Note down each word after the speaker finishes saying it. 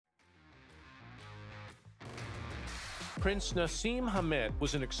Prince Naseem Hamed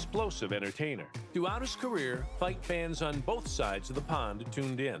was an explosive entertainer. Throughout his career, fight fans on both sides of the pond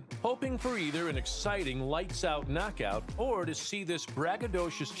tuned in, hoping for either an exciting lights-out knockout or to see this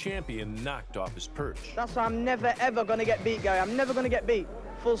braggadocious champion knocked off his perch. That's why I'm never, ever going to get beat, Gary. I'm never going to get beat.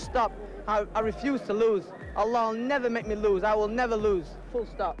 Full stop. I refuse to lose. Allah will never make me lose. I will never lose. Full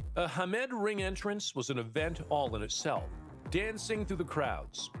stop. A Hamed ring entrance was an event all in itself. Dancing through the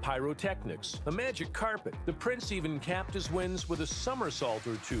crowds, pyrotechnics, a magic carpet. The Prince even capped his wins with a somersault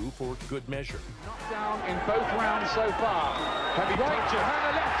or two for good measure. Knocked down in both rounds so far. Heavy punch and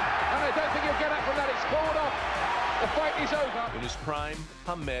a left, and I don't think he'll get up from that. It's called off. The fight is over. In his prime,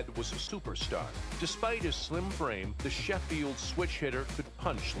 Hamed was a superstar. Despite his slim frame, the Sheffield switch hitter could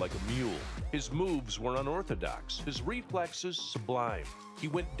punch like a mule. His moves were unorthodox, his reflexes sublime. He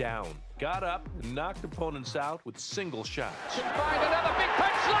went down, got up, and knocked opponents out with single shots. Can find another big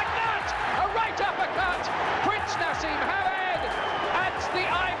punch like that! A right uppercut! Prince Naseem Hamed at the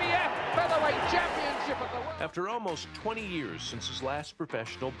IBF Featherweight Championship of the World. After almost 20 years since his last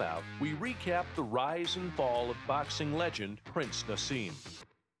professional bout, we recap the rise and fall of boxing legend Prince Naseem.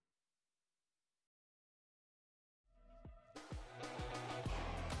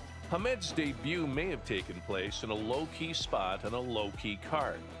 Hamed's debut may have taken place in a low-key spot on a low-key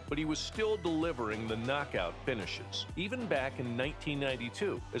card, but he was still delivering the knockout finishes, even back in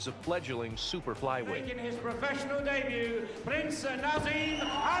 1992 as a fledgling super flyweight. Making his professional debut, Prince Naseem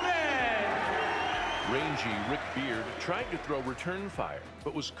Hamed. Rangy Rick Beard tried to throw return fire,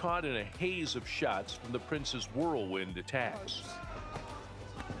 but was caught in a haze of shots from the Prince's whirlwind attacks.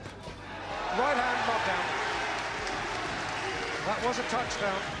 Right hand knockdown. That was a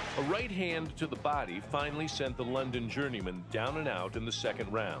touchdown. A right hand to the body finally sent the London journeyman down and out in the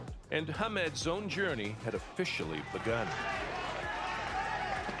second round, and Hamed's own journey had officially begun.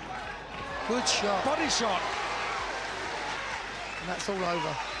 Good shot. Body shot. And that's all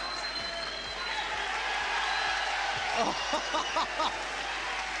over.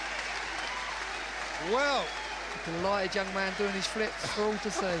 Well, a delighted young man doing his flips for all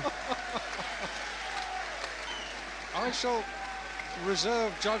to see. I shall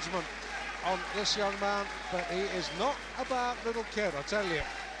reserve judgment on this young man, but he is not a bad little kid, I tell you.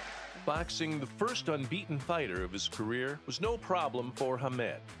 Boxing the first unbeaten fighter of his career was no problem for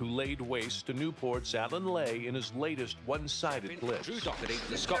Hamed, who laid waste to Newport's Alan Lay in his latest one-sided blitz. Drew Doherty,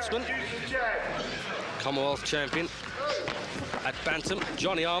 the Scotsman, Commonwealth champion at Bantam.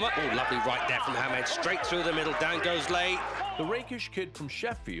 Johnny Armour, oh, lovely right there from Hamed, straight through the middle, down goes Lay. The rakish kid from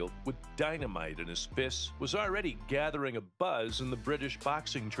Sheffield, with dynamite in his fists, was already gathering a buzz in the British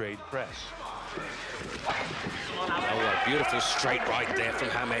boxing trade press. Oh, a beautiful straight right there from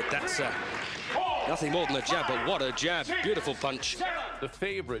Hamed. That's nothing more than a jab, but what a jab. Beautiful punch. The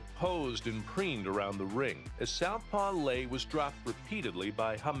favorite posed and preened around the ring as southpaw Lay was dropped repeatedly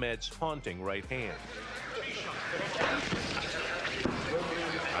by Hamed's haunting right hand.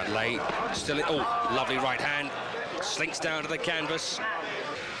 And Lay still in, oh, lovely right hand. Slinks down to the canvas.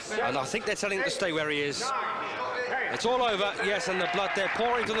 And I think they're telling him to stay where he is. It's all over, yes, and the blood there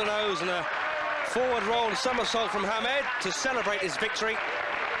pouring from the nose, and a forward roll somersault from Hamed to celebrate his victory.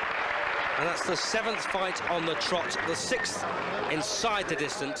 And that's the 7th fight on the trot, the 6th inside the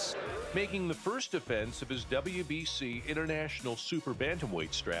distance. Making the first defense of his WBC International Super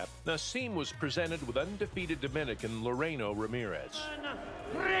Bantamweight strap, Naseem was presented with undefeated Dominican Loreno Ramirez.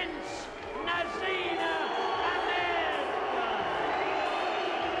 Prince Naseem Hamed.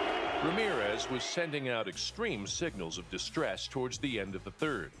 Ramirez was sending out extreme signals of distress towards the end of the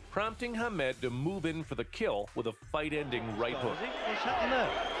third, prompting Hamed to move in for the kill with a fight-ending right hook. What's happened there?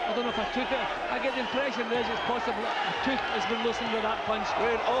 I don't know if I took it. I get the impression there's it's possible a tooth has been loosened with that punch.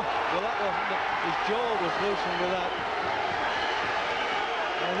 Great. Oh, well, that wasn't it. His jaw was loosened with that.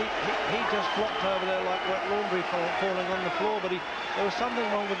 And he just flopped over there like wet laundry falling on the floor, but there was something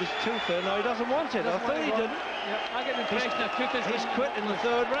wrong with his tooth there. No, he doesn't want it. I thought he didn't. Yeah, I get the impression that tooth is... He's quit in the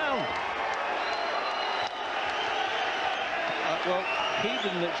third round. Well, he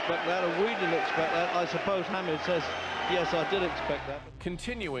didn't expect that, or we didn't expect that. I suppose Hamed says, yes, I did expect that.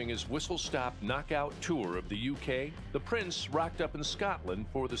 Continuing his whistle-stop knockout tour of the UK, the Prince rocked up in Scotland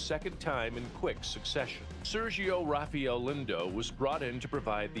for the second time in quick succession. Sergio Rafael Lindo was brought in to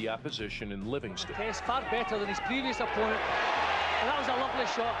provide the opposition in Livingston. He's far better than his previous opponent. And that was a lovely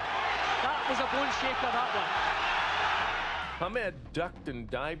shot. That was a bone shaker, that one. Hamed ducked and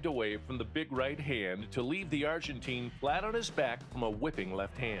dived away from the big right hand to leave the Argentine flat on his back from a whipping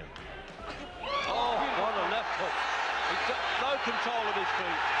left hand. Oh, what a left hook. He's got no control of his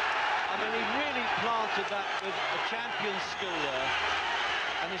feet. I mean, he really planted that with a champion's skill there.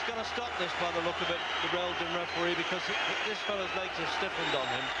 And he's going to stop this by the look of it, the Belgian referee, because this fella's legs have stiffened on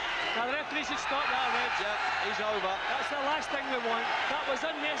him. Now the referee should stop that, Reg. Yeah, he's over. That's the last thing we want. That was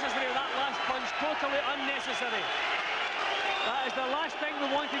unnecessary, that last punch, totally unnecessary. That is the last thing we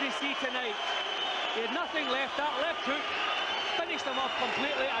wanted to see tonight. He had nothing left. That left hook finished him off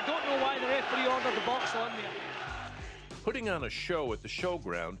completely. I don't know why the referee ordered the box on there. Putting on a show at the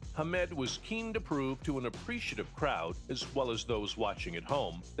showground, Hamed was keen to prove to an appreciative crowd, as well as those watching at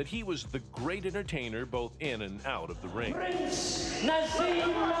home, that he was the great entertainer both in and out of the ring. Prince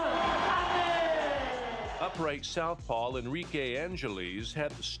Naseem Hamed! Upright southpaw Enrique Angeles had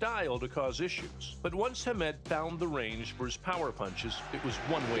the style to cause issues, but once Hamed found the range for his power punches, it was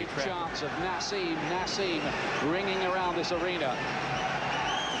one-way traffic. Chance of Naseem ringing around this arena.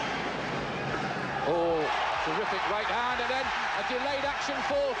 Oh, terrific right hand, and then a delayed action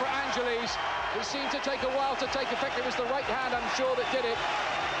fall for Angeles. It seemed to take a while to take effect. It was the right hand, I'm sure, that did it.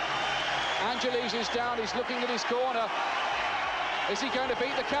 Angeles is down, he's looking at his corner. Is he going to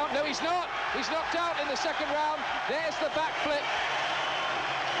beat the count? No, he's not. He's knocked out in the second round. There's the backflip.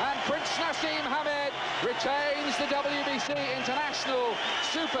 And Prince Naseem Hamed retains the WBC International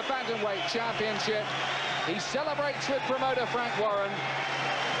Super Bantamweight Championship. He celebrates with promoter Frank Warren.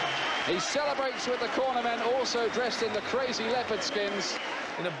 He celebrates with the cornermen, also dressed in the crazy leopard skins.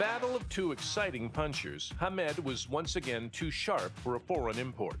 In a battle of two exciting punchers, Hamed was once again too sharp for a foreign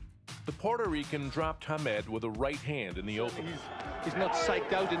import. The Puerto Rican dropped Hamed with a right hand in the opening. He's not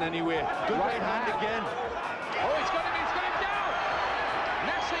psyched out in any way. Good right hand again. Oh, he's got him down!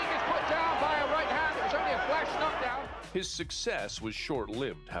 Naseem is put down by a right hand. It was only a flash knockdown. His success was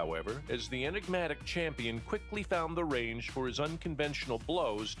short-lived, however, as the enigmatic champion quickly found the range for his unconventional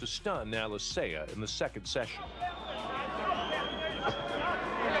blows to stun Alisea in the second session.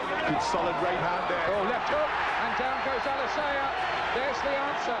 Good solid right hand there. Oh, left hook, and down goes Alisea. There's the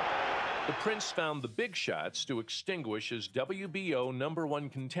answer. The Prince found the big shots to extinguish his WBO #1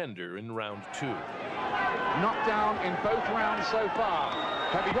 contender in round 2. Knocked down in both rounds so far.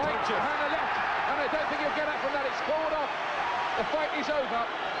 Heavy Right punches. and a left, and I don't think he'll get up from that. It's called off. The fight is over.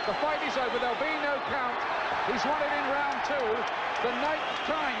 The fight is over. There'll be no count. He's won it in round 2. The 9th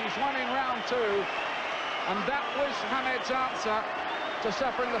time he's won in round 2. And that was Hamed's answer to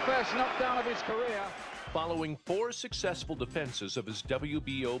suffering the first knockdown of his career. Following 4 successful defenses of his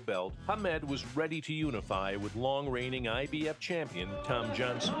WBO belt, Hamed was ready to unify with long-reigning IBF champion Tom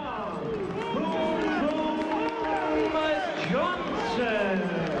Johnson.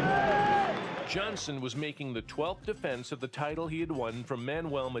 Johnson was making the 12th defense of the title he had won from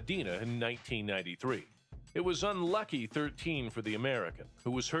Manuel Medina in 1993. It was unlucky 13 for the American,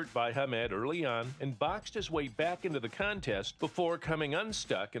 who was hurt by Hamed early on and boxed his way back into the contest before coming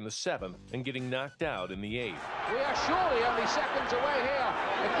unstuck in the 7th and getting knocked out in the 8th. We are surely only seconds away here.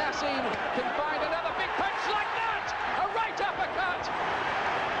 If Naseem can find another big punch like that, a right uppercut.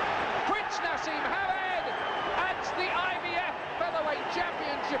 Prince Naseem Hamed adds the IBF Featherweight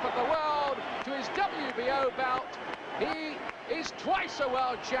Championship of the world to his WBO belt. He is twice a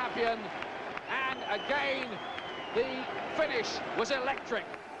world champion. And again, the finish was electric.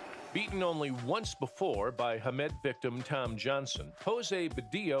 Beaten only once before by Hamed victim Tom Johnson, Jose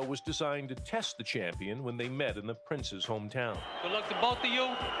Badillo was designed to test the champion when they met in the Prince's hometown. Good luck to both of you.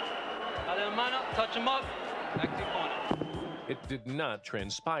 Have them man up, touch him up, back to your corner. It did not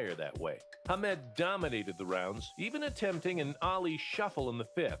transpire that way. Hamed dominated the rounds, even attempting an Ali shuffle in the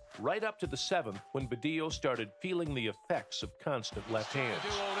 5th, right up to the 7th when Badillo started feeling the effects of constant left hands. Do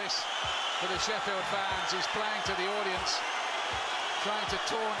all this for the Sheffield fans. He's playing to the audience, trying to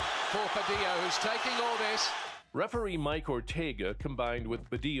taunt poor Badillo, who's taking all this. Referee Mike Ortega combined with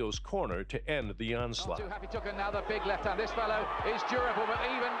Badillo's corner to end the onslaught. Not too happy, took another big left hand. This fellow is durable, but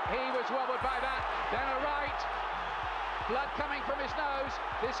even he was wobbled by that. Then a right. Blood coming from his nose.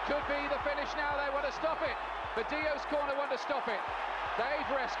 This could be the finish now. They want to stop it. Badillo's corner want to stop it.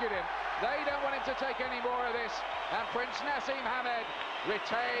 They've rescued him. They don't want him to take any more of this. And Prince Naseem Hamed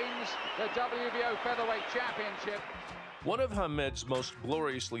retains the WBO Featherweight Championship. One of Hamed's most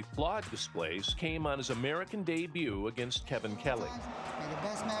gloriously flawed displays came on his American debut against Kevin Kelly. May the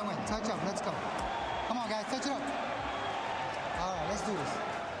best man win. Touch up. Let's go. Come on, guys. Touch it up. All right, let's do this.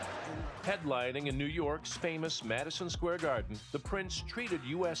 Headlining in New York's famous Madison Square Garden, the Prince treated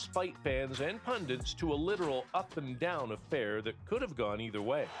U.S. fight fans and pundits to a literal up-and-down affair that could have gone either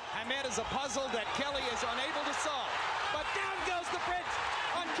way. Hamed is a puzzle that Kelly is unable to solve. But down goes the Prince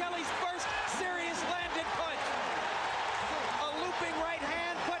on Kelly's first serious landed punch. A looping right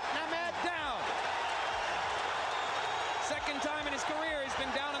hand put Hamed down. Second time in his career he's been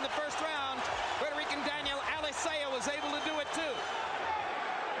down in the first round. Puerto Rican Daniel Alisea was able to do it too.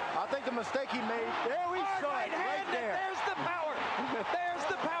 think the mistake he made, there we saw it, right there. There's the power. There's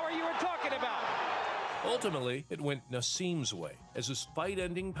the power you were talking about. Ultimately, it went Naseem's way, as his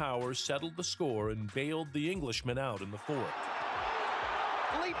fight-ending power settled the score and bailed the Englishman out in the fourth.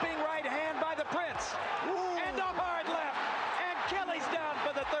 Leaping right hand by the Prince. Ooh. And a hard left. And Kelly's down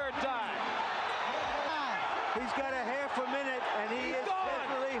for the third time. He's got a half a minute, and he is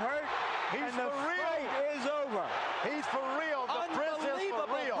definitely hurt. And the fight is over. He's for real. The Prince is for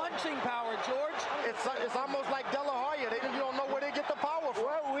real. Punching power, George. It's almost like De La Hoya. You don't know where they get the power from.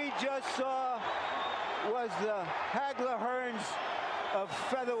 What we just saw was the Hagler Hearns of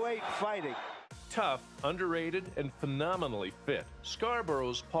featherweight fighting. Tough, underrated, and phenomenally fit,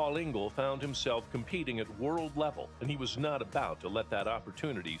 Scarborough's Paul Ingle found himself competing at world level, and he was not about to let that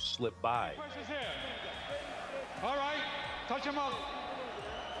opportunity slip by. All right, touch him up.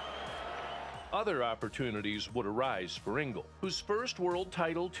 Other opportunities would arise for Ingle, whose first world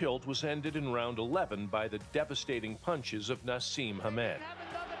title tilt was ended in round 11 by the devastating punches of Naseem Hamed.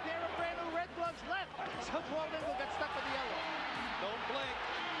 Don't blink.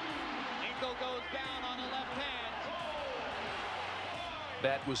 Ingle goes down on the left hand.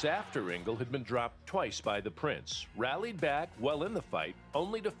 That was after Ingle had been dropped twice by the Prince, rallied back well in the fight,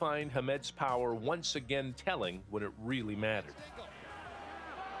 only to find Hamed's power once again telling when it really mattered.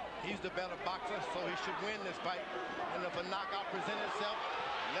 He's the better boxer, so he should win this fight. And if a knockout presents itself,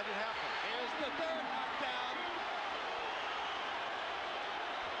 let it happen. Here's the third knockdown.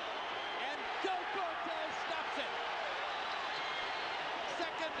 And Joe Cortez stops it.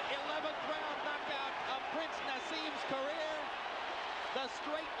 Second 11th round knockout of Prince Naseem's career. The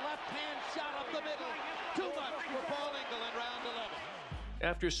straight left-hand shot up the middle. Too much for Paul Ingle in round 11.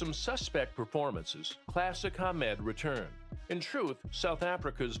 After some suspect performances, classic Hamed returned. In truth, South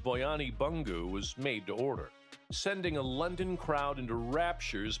Africa's Boyani Bungu was made to order, sending a London crowd into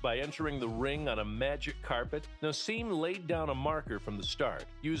raptures by entering the ring on a magic carpet. Naseem laid down a marker from the start,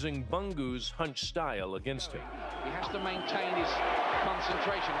 using Bungu's hunch style against him. He has to maintain his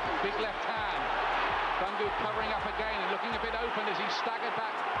concentration. Big left hand. Bungu covering up again and looking a bit open as he staggered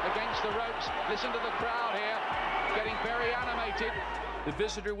back against the ropes. Listen to the crowd here, getting very animated. The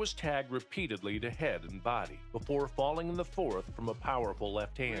visitor was tagged repeatedly to head and body before falling in the fourth from a powerful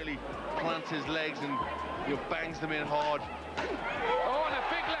left hand. Really plants his legs and bangs them in hard. Oh, and a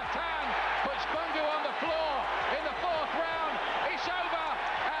big left hand puts Bungu on the floor in the fourth round. It's over,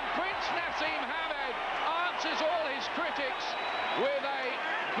 and Prince Naseem Hamed answers all his critics with a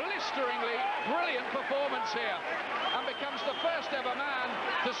blisteringly brilliant performance here and becomes the first ever man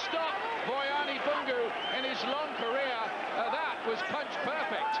to stop Boyani Bungu in his long career. That was punch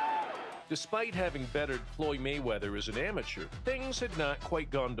perfect. Despite having bettered Floyd Mayweather as an amateur, things had not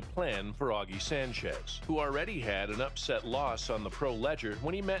quite gone to plan for Augie Sanchez, who already had an upset loss on the pro ledger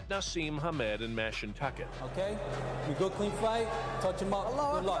when he met Naseem Hamed in Mashantucket. Okay, we go clean fight, touch him up,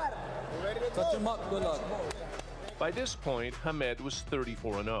 good luck. Touch him up, good luck. By this point, Hamed was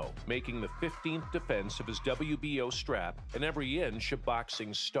 34-0, making the 15th defense of his WBO strap an every inch a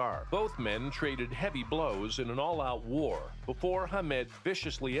boxing star. Both men traded heavy blows in an all-out war before Hamed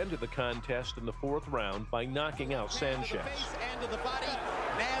viciously ended the contest in the fourth round by knocking out Sanchez. And to the body,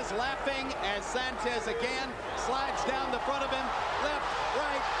 Naz laughing as Sanchez again slides down the front of him, left,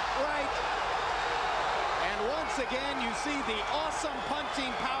 right, right. And once again, you see the awesome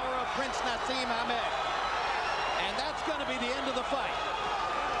punching power of Prince Naseem Hamed. And that's going to be the end of the fight.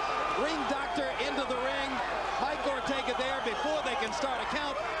 Ring doctor into the ring. Mike Ortega there before they can start a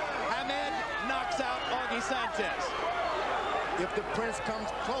count. Hamed knocks out Augie Sanchez. If the Prince comes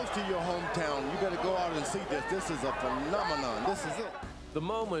close to your hometown, you better go out and see this. This is a phenomenon. This is it. The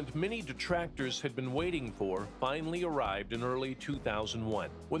moment many detractors had been waiting for finally arrived in early 2001,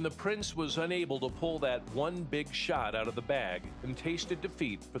 when the Prince was unable to pull that one big shot out of the bag and tasted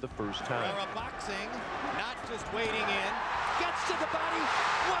defeat for the first time. Era boxing, not just waiting in, gets to the body,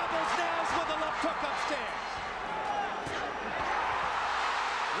 wobbles Naz with a left hook upstairs.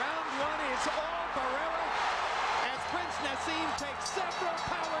 Round one is all Barrera as Prince Naseem takes several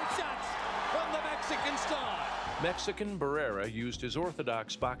power shots from the Mexican star. Mexican Barrera used his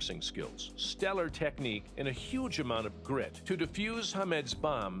orthodox boxing skills, stellar technique, and a huge amount of grit to defuse Hamed's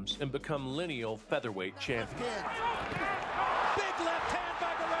bombs and become lineal featherweight champion. Big left hand by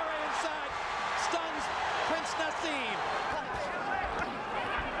Barrera inside, stuns Prince Naseem.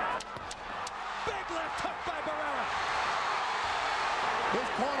 Big left hook by Barrera. His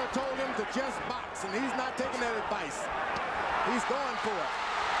corner told him to just box, and he's not taking that advice. He's going for it.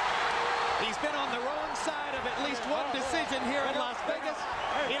 He's been on the wrong side of at least one decision here in Las Vegas.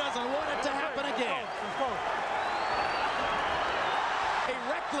 He doesn't want it to happen again. A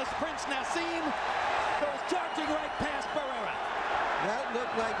reckless Prince Naseem goes charging right past Barrera. That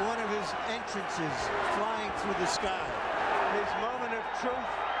looked like one of his entrances flying through the sky. His moment of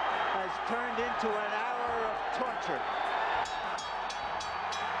truth has turned into an hour of torture.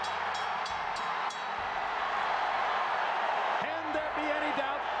 Can there be any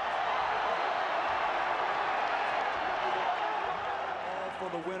doubt? For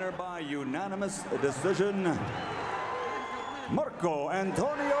the winner by unanimous decision, Marco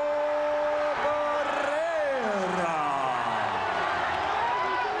Antonio Barrera.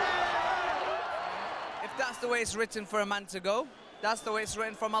 If that's the way it's written for a man to go, that's the way it's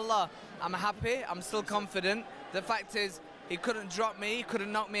written from Allah. I'm happy, I'm still confident. The fact is, he couldn't drop me, he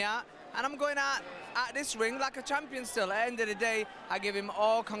couldn't knock me out, and I'm going out at this ring like a champion still. At the end of the day, I give him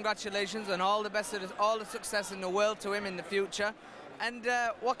all congratulations and all the best of all the success in the world to him in the future. And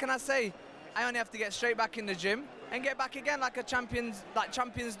what can I say? I only have to get straight back in the gym and get back again like champions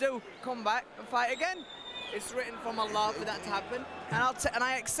do. Come back and fight again. It's written from Allah for that to happen, and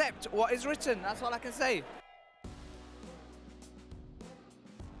I accept what is written. That's all I can say.